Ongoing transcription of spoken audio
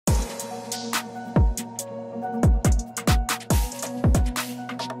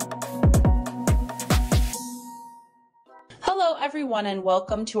everyone and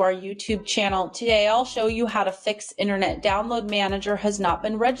welcome to our YouTube channel. Today I'll show you how to fix Internet Download Manager has not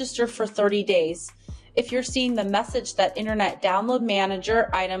been registered for 30 days. If you're seeing the message that Internet Download Manager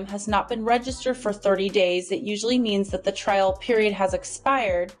item has not been registered for 30 days, it usually means that the trial period has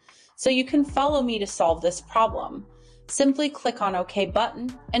expired, so you can follow me to solve this problem. Simply click on OK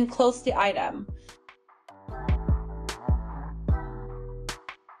button and close the item.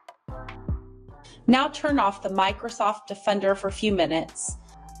 Now turn off the Microsoft Defender for a few minutes.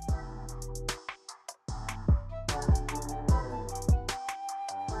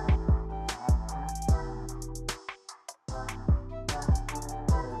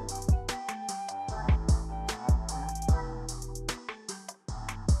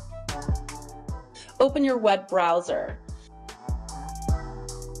 Open your web browser.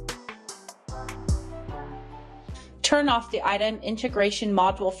 Turn off the IDM integration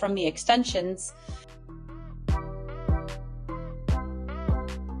module from the extensions.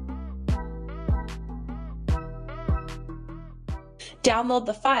 Download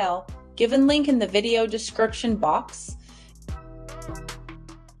the file, given link in the video description box.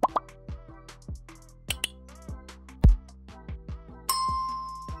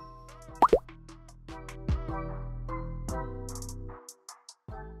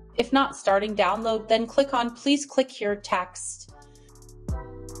 If not starting download, then click on Please click here text.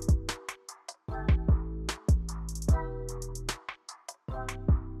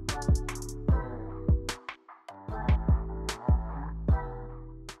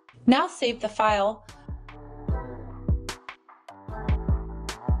 Now save the file.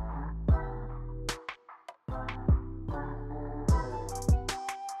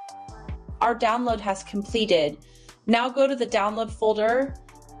 Our download has completed. Now go to the download folder.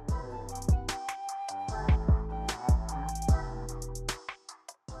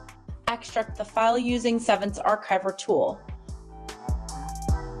 Extract the file using 7's Archiver tool.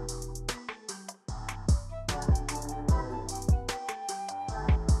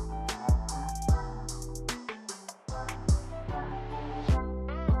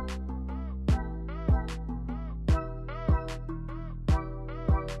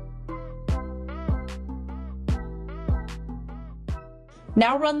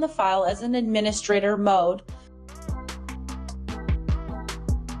 Now run the file as an administrator mode.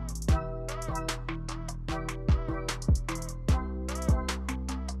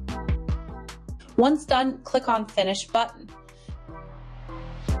 Once done, click on Finish button.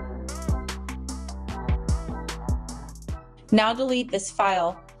 Now delete this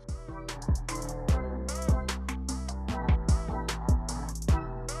file.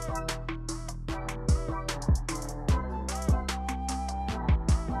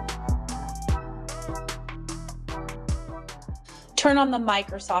 Turn on the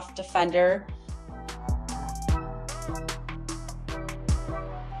Microsoft Defender.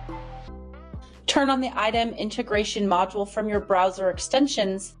 Turn on the IDM integration module from your browser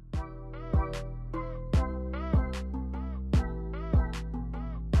extensions.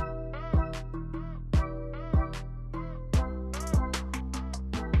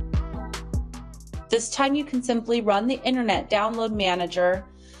 This time you can simply run the Internet Download Manager.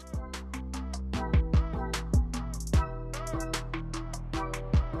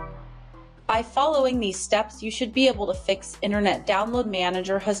 By following these steps, you should be able to fix Internet Download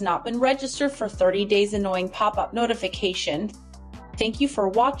Manager has not been registered for 30 days annoying pop-up notification. Thank you for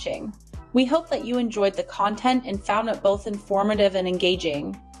watching. We hope that you enjoyed the content and found it both informative and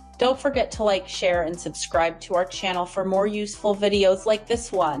engaging. Don't forget to like, share, and subscribe to our channel for more useful videos like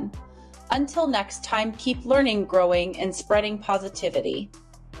this one. Until next time, keep learning, growing, and spreading positivity.